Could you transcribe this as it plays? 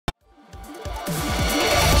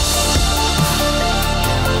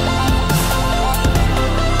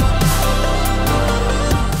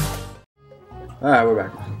Alright, we're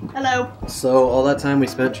back. Hello. So, all that time we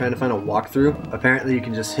spent trying to find a walkthrough, apparently you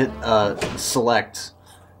can just hit select,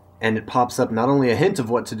 and it pops up not only a hint of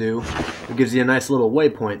what to do, it gives you a nice little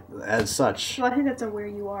waypoint as such. Well, I think that's a where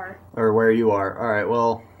you are. Or where you are. Alright,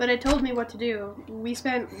 well... But it told me what to do. We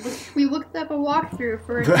looked up a walkthrough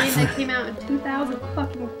for a game that came out in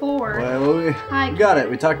 2004. Well, we got it.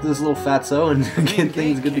 We talked to this little fatso and get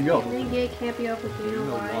things good to go. The main gate can't be open, do you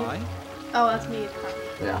know why? Oh, that's me.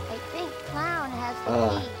 Yeah. I think Clown has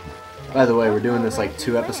the key. By the way, we're doing this like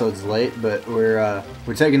 2 episodes late, but we're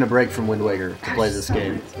taking a break from Wind Waker to play this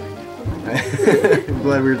game. I'm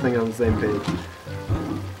glad we were thinking on the same page.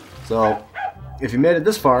 So, if you made it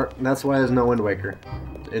this far, that's why there's no Wind Waker.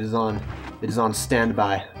 It is on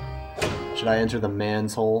standby. Should I enter the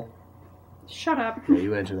man's hole? Shut up. Yeah,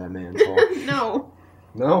 you enter that man's hole. No.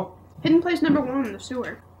 No? Hidden place number 1 in the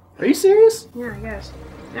sewer. Are you serious? Yeah, I guess.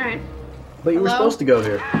 Alright. But you were supposed to go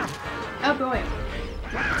here. Oh boy.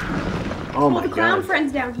 Oh my the god. clown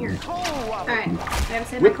friend's down here. Alright. I gotta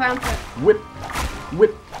save my clown friend. Whip!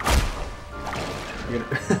 Whip! You're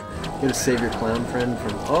gonna save your clown friend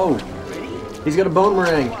from... Oh! He's got a bone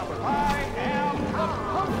meringue!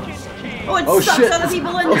 Oh, it sucks shit. other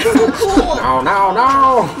people in. It's so cool! No, no,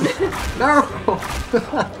 no! No!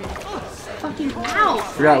 Fucking ow!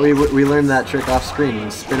 Forgot we learned that trick off screen. You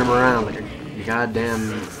spin him around like a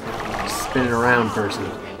goddamn spinning around person.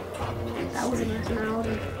 That was a nice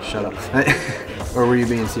analogy. Shut up. Or were you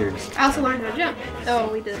being serious? I also learned how to jump. Oh,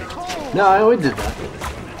 we did. No, we did that.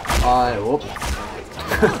 Whoop.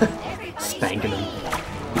 Spanking him.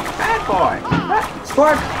 Bad boy!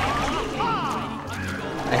 Spark!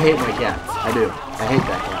 I hate my cats. I do. I hate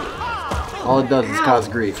that cat. All it does is cause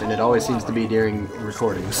grief, and it always seems to be during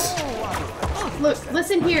recordings. Look,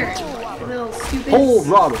 listen here, little stupid. Soul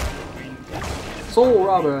robber! Soul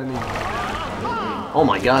robber, I mean. Oh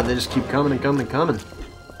my god, they just keep coming and coming and coming.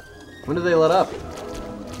 When do they let up?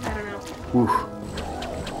 I don't know. Oof.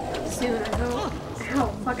 Soon, I hope. Ow,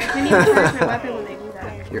 fuck, I can't even charge my weapon when they do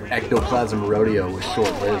that. Your ectoplasm rodeo was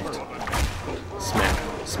short-lived. Smack,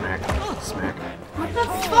 smack, smack. What the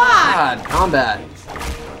fuck? God, combat!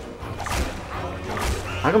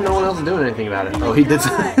 How come no one else is doing anything about it? Oh, he did.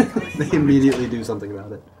 They immediately do something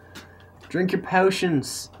about it. Drink your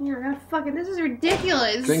potions. You're gonna fucking. This is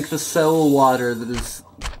ridiculous. Drink the soul water that is,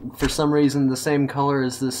 for some reason, the same color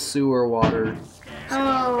as this sewer water.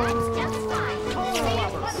 Oh.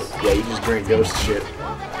 Yeah, you just drink ghost shit.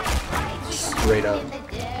 Straight up.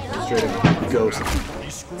 Straight up ghost.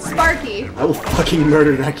 Sparky. I will fucking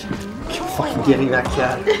murder that kid. Fucking getting that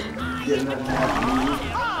cat. Getting that cat.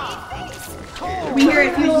 We here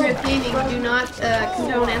at Fusion Rift Gaming do not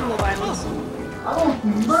condone animal violence. I will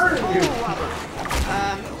murder you!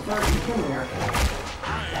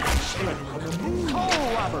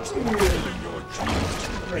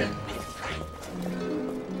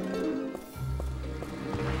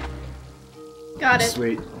 Got it.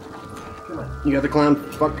 Sweet. You got the clown?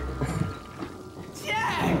 Fuck.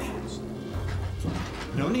 Jack!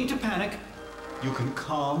 No need to panic. You can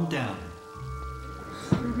calm down.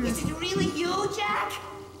 Is it really you, Jack?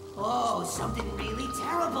 Oh, something really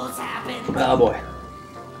terrible's happened. Oh boy.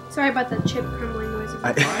 Sorry about the chip crumbling noise.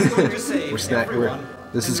 I'm going to save We're snack. everyone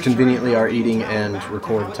This and is return conveniently our everything eating back and where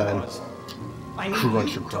record it time. was. I need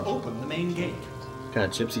Crunch, you to crunch. open the main gate. What kind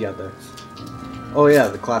of chips you got there? Oh yeah,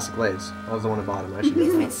 the classic Lay's. I was the one at bottom. I should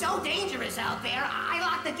know that. It's so dangerous out there, I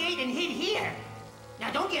locked the gate and hid here.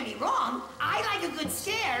 Now, don't get me wrong, I like a good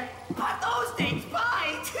scare, but those things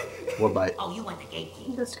bite. What bite? Oh, you want the gate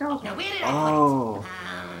key. The skeleton. Now, where did I Oh. put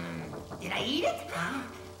it? Did I eat it?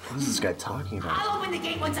 What is this guy talking about? I'll open the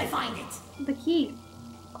gate once I find it. The key.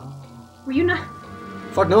 Were you not?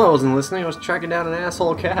 Fuck no, I wasn't listening. I was tracking down an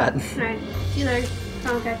asshole cat. Alright. See there.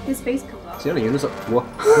 Oh, okay. His face comes off. See how many units? What?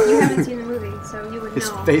 You haven't seen the movie, so you would His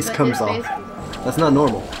know. face but comes his off. face comes off. That's not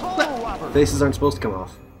normal. What? Faces aren't supposed to come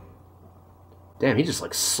off. Damn, he just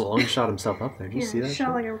like slingshot himself up there. Did you see that?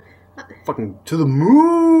 Shot shit? like a Fucking to the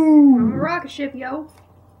moon! rocket ship, yo.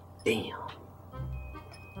 Damn.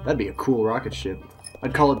 That'd be a cool rocket ship.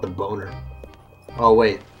 I'd call it the Boner. Oh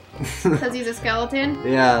wait. Because he's a skeleton.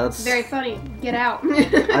 Yeah, that's Very funny. Get out.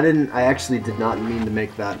 I actually did not mean to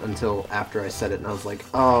make that until after I said it, and I was like,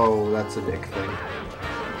 oh, that's a dick thing.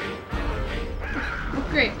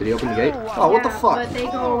 Great. Did he open the gate? Oh, what the Yeah, fuck? But they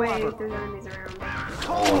go away if there's enemies around.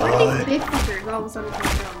 Where did these big fuckers all of a sudden come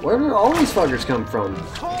from? Where did all these fuckers come from?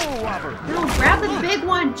 No, grab the big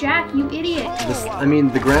one, Jack, you idiot. I mean,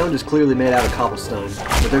 the ground is clearly made out of cobblestone,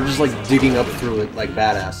 but they're just like digging up through it like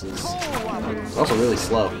badasses. It's also really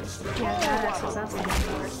slow. Yeah, badasses, that's what it's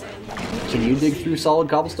for. Can you dig through solid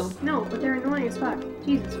cobblestone? No, but they're annoying as fuck.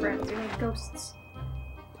 Jesus, friends, they're like ghosts.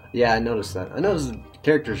 Yeah, I noticed that. I noticed the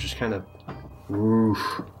characters just kind of woof.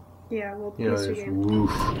 Yeah, well, You know, PS2 just game.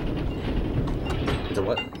 woof. It's a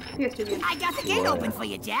what? PS2 game. I got the gate open for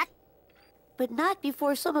you, Jack. But not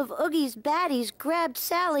before some of Oogie's baddies grabbed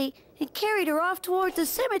Sally and carried her off towards the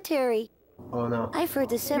cemetery. Oh no. I've heard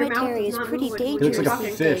the Your mouth cemetery is is not pretty moving. He dangerous. looks like a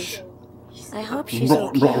Talking. fish. I hope she's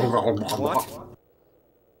okay. What?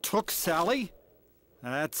 Took Sally?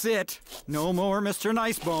 That's it. No more Mr.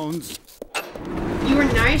 Nice Bones. You were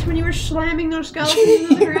nice when you were slamming those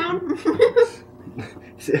skeletons into the ground?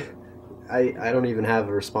 I don't even have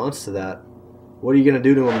a response to that. What are you gonna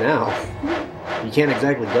do to him now? You can't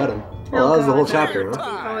exactly gut him. Well, that was the whole chapter,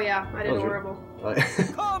 huh? Oh yeah, I did horrible.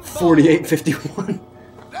 48-51.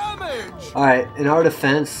 Alright, in our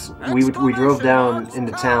defense, we drove down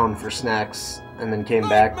into town for snacks and then came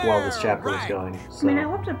back while this chapter was going. I mean, I So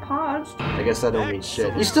left it paused. I guess that don't mean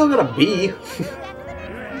shit. You still got a B.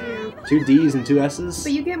 Yeah. 2 D's and 2 S's.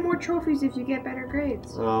 But you get more trophies if you get better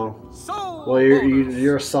grades. Oh. Well,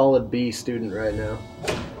 you're a solid B student right now.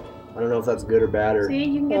 I don't know if that's good or bad or... See,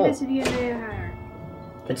 you can get this if you get higher.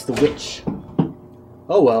 It's the witch.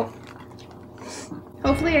 Oh well.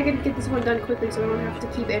 Hopefully I can get this one done quickly so I don't have to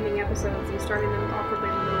keep ending episodes and starting them awkwardly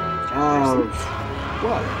in the middle of chapters.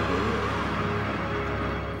 What?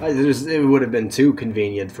 It would have been too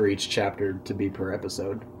convenient for each chapter to be per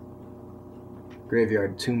episode.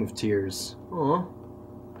 Graveyard, Tomb of Tears. Aw.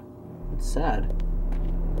 It's sad.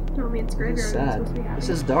 No, I mean, it's It's graveyard. It's sad. supposed to be happy. This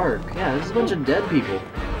is dark. Yeah, this is a bunch of dead people.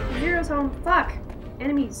 Zero's home. Fuck.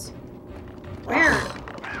 Enemies. Where?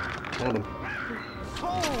 Got 'em.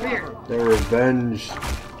 Where? Their revenge.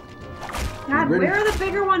 God, Really? where are the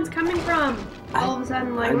bigger ones coming from? All of a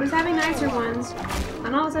sudden, like, we're just having nicer ones,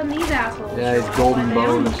 and all of a sudden these assholes. Yeah, show these up, golden like, they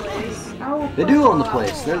own the bones. place. Oh, They do own the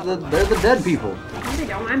place. They're the dead people. No, they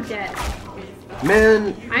don't. I'm dead.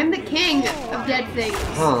 Man, I'm the king of dead things.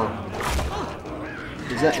 huh?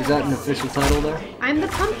 Is that an official title there? I'm the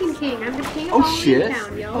Pumpkin King. I'm the king of Oh Halloween shit!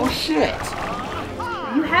 Town, yo. Oh shit!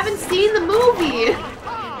 You haven't seen the movie.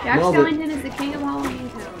 Jack No, but- Skellington is the king of Halloween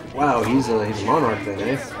Town. Wow, he's a monarch then,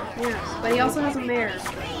 eh? Yes, but he also has a mayor.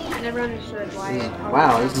 I never understood why.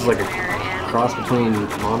 Wow, this is like a mayor and cross between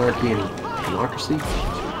monarchy and democracy.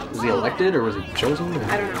 Was he elected or was he chosen? Or...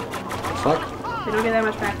 I don't know. Fuck. They don't get that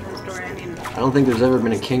much back to the story. I mean, I don't think there's ever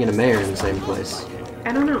been a king and a mayor in the same place.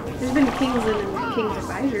 I don't know. There's been kings and king's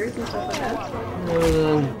advisors and stuff like that.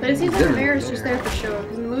 But it seems like the mayor is just there for show,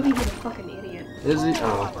 because in the movie he's a fucking idiot. Is he?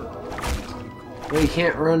 Oh. Well, you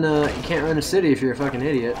can't run a city if you're a fucking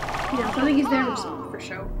idiot. Yeah, I think he's there for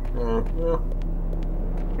show. Well,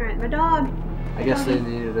 Alright, my dog. I guess they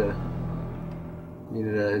needed a.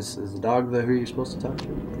 Is the dog who you're supposed to talk to?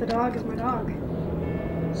 The dog is my dog.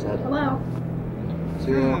 Is that Hello.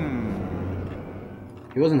 Zero?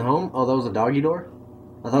 He wasn't home? Oh, that was a doggy door?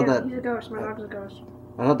 I thought Yeah, that. he's a ghost. My dog's a ghost.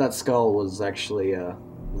 I thought that skull was actually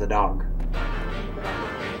the dog.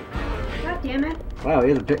 God damn it. Wow, he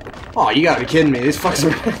has a pic. Oh, you gotta be kidding me! These fucks are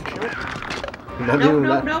back. Not dealing with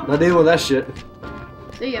that. Nope. Not dealing with that shit.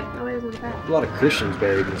 See ya. Oh, he was in the back. A lot of Christians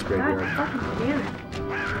buried in this God graveyard. fucking damn it.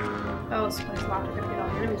 Oh, this place locked. I gotta get all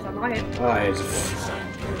the enemies on like it. Oh,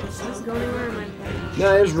 This is going anywhere, am I?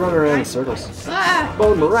 no, just running around in circles. Ah!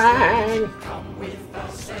 Bone meringue.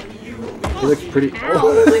 He looks pretty.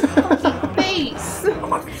 Ow, my fucking face!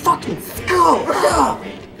 My fucking skull!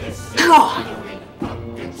 God!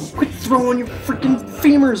 Quit throwing your freaking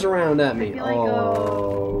femurs around at me! I feel like,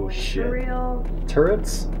 Oh shit! For real.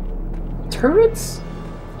 Turrets? Turrets?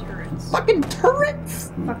 Turrets. Fucking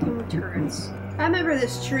turrets! Fucking turrets. I remember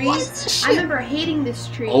this tree. What is this I shit? remember hating this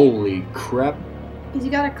tree. Holy crap! Because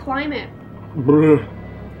you gotta climb it. Bruh.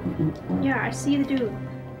 Yeah, I see the dude.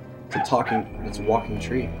 It's a walking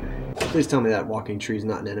tree. Please tell me that walking tree is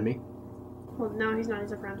not an enemy. Well, no, he's not.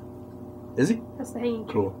 He's a friend. Is he? That's the hanging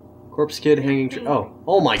tree. Cool. Corpse kid, hanging tree.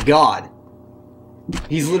 Oh my god!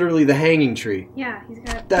 He's literally the hanging tree. Yeah, he's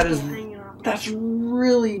got That people is- hanging off. That's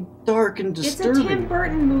really dark and It's disturbing. a Tim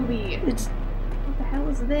Burton movie. It's What the hell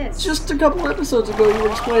is this? just a couple episodes ago you were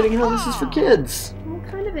explaining how this is for kids. Well, it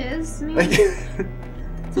kind of is. I mean, Like,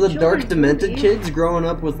 for the dark, children's demented movie. kids growing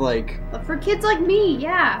up with like. but for kids like me,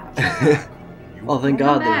 yeah. Oh, thank Come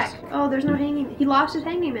God back. there's. Oh, there's no hanging. He lost his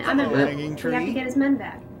hanging man. I remember. Hanging We have to get his men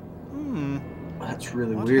back. That's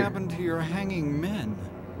really What weird. happened to your hanging men?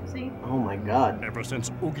 see? Oh my god. Ever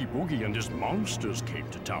since Oogie Boogie and his monsters came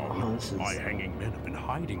to town, my hanging men have been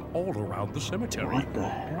hiding all around the cemetery. What the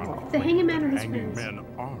hell? The hanging man are his Hanging friends. men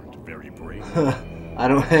aren't very brave. I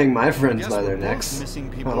don't hang my friends Guess by their we're both necks. missing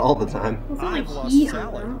people. Not all the time. Well, it's not I've like lost he hung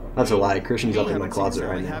Sally. them. That's a lie. Christian's up in my Haven't closet seen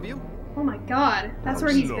right Sally, now. have you? Oh my god, that's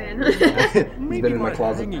where he's been. He's Maybe been in my my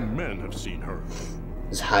closet. hanging men have seen her.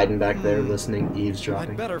 Just hiding back there, listening,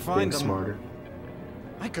 eavesdropping, I'd better being find them. smarter.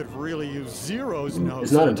 I could really use Zero's nose.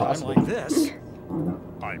 It's not at a time impossible. like this.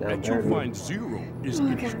 I Yeah, bet you'll very find Zero is Oh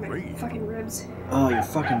in his god, my grave. fucking ribs. Oh, your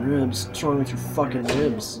fucking ribs. What's wrong with your fucking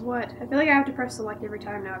ribs? What? I feel like I have to press select every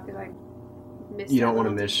time now because I missed You that don't want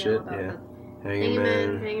to little miss detail shit? about Yeah. the Hanging hanging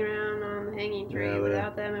men man. hanging around on the hanging tree. Yeah, but,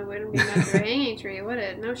 Without them, it wouldn't be much of a hanging tree, would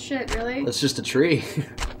it? No shit, really? That's just a tree.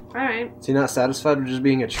 Alright. Is he not satisfied with just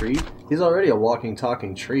being a tree? He's already a walking,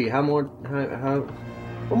 talking tree. How more? How?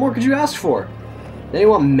 What more could you ask for? Then you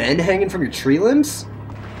want men hanging from your tree limbs?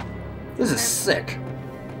 This is sick.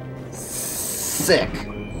 Sick.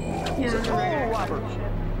 Yeah, I'm alright.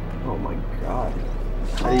 Oh my god.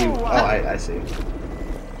 How do you? Oh, I see.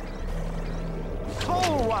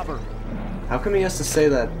 Soul robber. How come he has to say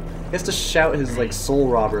that? He has to shout his like soul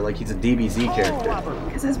robber like he's a DBZ character.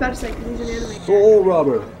 Because I was about to say, because he's an anime. Soul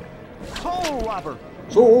robber. Soul robber.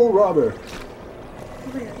 Soul robber.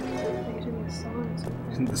 Oh my god, they should make a song or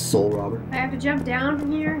something. The soul robber. I have to jump down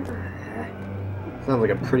from here? Sounds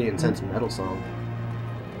like a pretty intense metal song.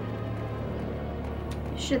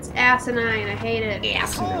 Shit's asinine, I hate it.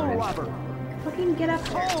 Soul Asinine. robber. Fucking get up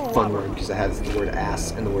there. Fun word because it has the word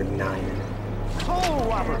ass and the word nine in it. Soul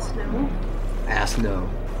robber. Ass, no. Ass no.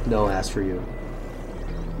 No ass for you.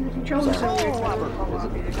 The controls are so weird, so I don't know Is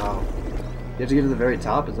what it? it is. Oh. You have to get to the very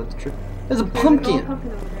top? Is that the trick? There's a There's a pumpkin! gold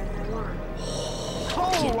pumpkin over there that I want.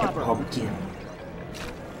 Soul Get the robber. pumpkin.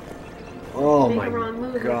 Oh Make my a wrong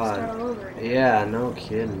move and start god. all over again. Yeah, no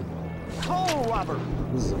kidding. Soul robber.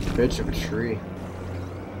 This is a bitch of a tree.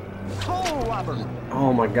 Soul robber.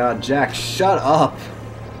 Oh my god, Jack, shut up!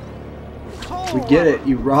 Soul We get it,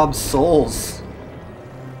 you rob souls.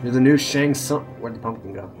 You're the new Shang Tsung. Where'd the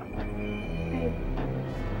pumpkin go?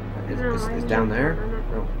 No, It's I'm down not- there? I'm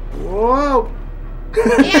not- No. Whoa!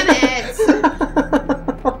 Damn it!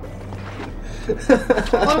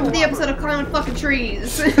 Welcome to the episode of Climbing Fucking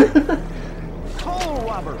Trees. Soul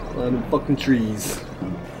robber. Climbing fucking trees.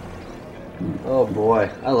 Oh boy,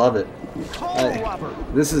 I love it. Soul robber.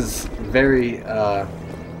 This is very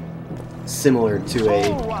similar to a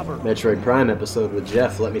Soul robber. Metroid Prime episode with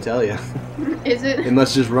Jeff, let me tell you. Is it? It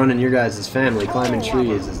must just run in your guys' family. Climbing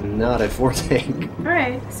trees is not a forte.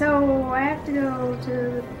 Alright, so I have to go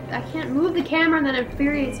to... I can't move the camera and that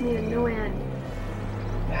infuriates me to no end.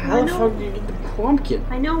 How the fuck do you get the pumpkin?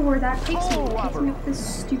 I know where that takes me. It takes me up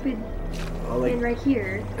this stupid Oh, thing like, right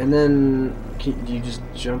here. and then can you just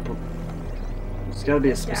jump? There's got to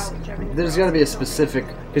be a jumping there's got to be a specific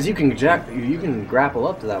because you can grapple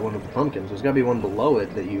up to that one with the pumpkins. There's got to be one below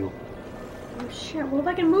it that you. Oh shit, well if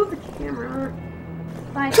I can move the camera...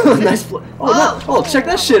 Like... Nice. Oh, check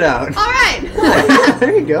that shit out. Alright!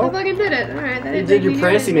 There you I go. fucking did it. Alright, that You didn't did take your me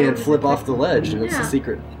Prancy nearly Man as flip long as off the ledge, and it's Yeah. the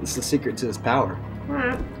secret. It's the secret to his power.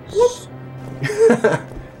 Alright.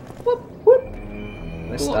 Whoop, whoop.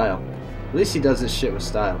 Nice style. At least he does this shit with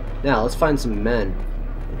style. Now let's find some men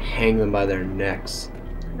and hang them by their necks.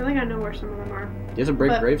 I feel like I know where some of them are. Do you have to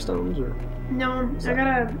break But- gravestones or? No, I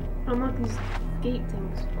gotta unlock these gate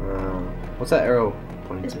things. What's that arrow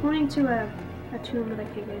pointing It's to? pointing to a tomb that I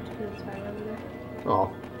can't get into the spider over there.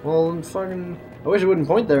 Oh, well, then fucking. I wish it wouldn't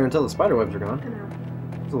point there until the spider webs are I gone. know.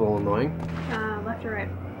 It's a little annoying. Left or right?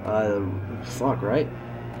 Fuck, right?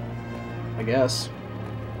 I guess.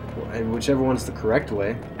 Whichever one's the correct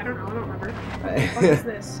way. I don't know, I don't remember. What the fuck is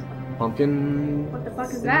this? Pumpkin. What the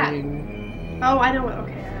fuck is that? thing. Oh, I know what.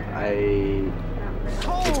 Okay, alright. It's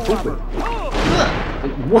Soul pooping. robber.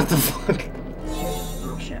 What the fuck?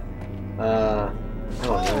 Oh shit. Oh,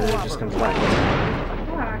 then it just comes back.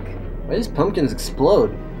 Fuck. Why does pumpkins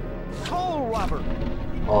explode? Soul robber.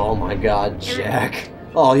 Oh my god, Jack.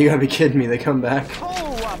 Oh, you gotta be kidding me, they come back.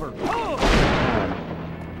 Soul robber. God.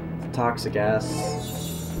 Toxic ass.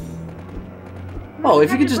 Oh,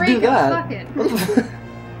 if you could just do that. Fuck it. What the fuck?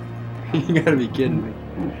 You gotta be kidding me.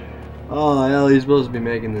 Oh, hell, you're supposed to be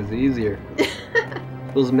making this easier.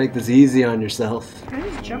 Supposed to make this easy on yourself. Can I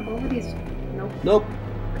just jump over these? Nope. Nope.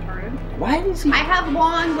 Retarded. Why does he? I have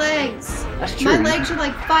long legs. That's true. My legs are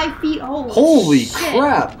like 5 feet old. Holy Shit.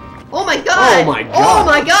 crap! Oh my god! Oh my god! Oh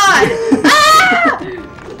my god! Ah!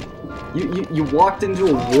 You walked into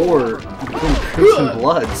a war between Christian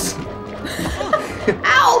bloods.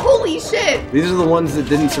 Ow! Holy shit! These are the ones that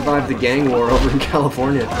didn't survive the gang war over in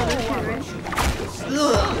California.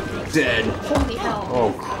 Ugh. Dead. Holy hell.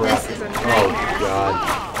 Oh crap. This is a Oh nightmare. god.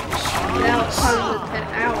 Without causing the pet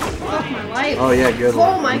out. Fuck my life. Oh yeah, good Oh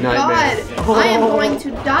one. my Nightmare. god. I am going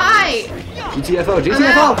to die. GTFO, I'm GTFO!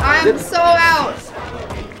 out. I'm Yep. so out.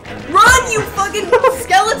 Run, you fucking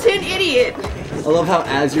skeleton idiot. I love how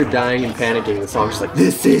as you're dying and panicking, the song's just like,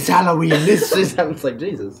 this is Halloween, this is... It's like,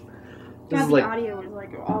 Jesus. This God, is the like... audio is like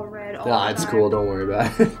all red all Nah, the it's time. cool, don't worry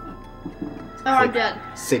about it. Oh, I'm dead.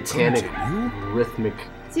 Satanic, rhythmic...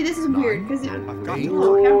 See, this is weird, because it... And... Oh, countdown.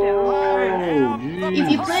 Oh,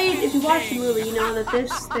 If you watched the movie, you know that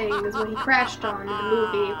this thing is what he crashed on in the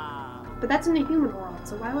movie. But that's in the human world,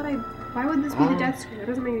 so why would this be the death screen? That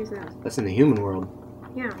doesn't make any sense. That's in the human world.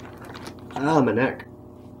 Yeah. Ah, my neck.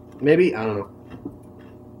 Maybe? I don't know.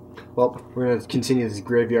 Well, we're going to continue this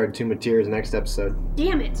Graveyard Tomb of Tears next episode.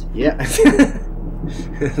 Damn it. Yeah.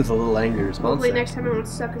 It's a little angry response. Hopefully there. next time I won't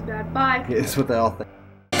suck as bad. Bye. Yeah, that's what they all think.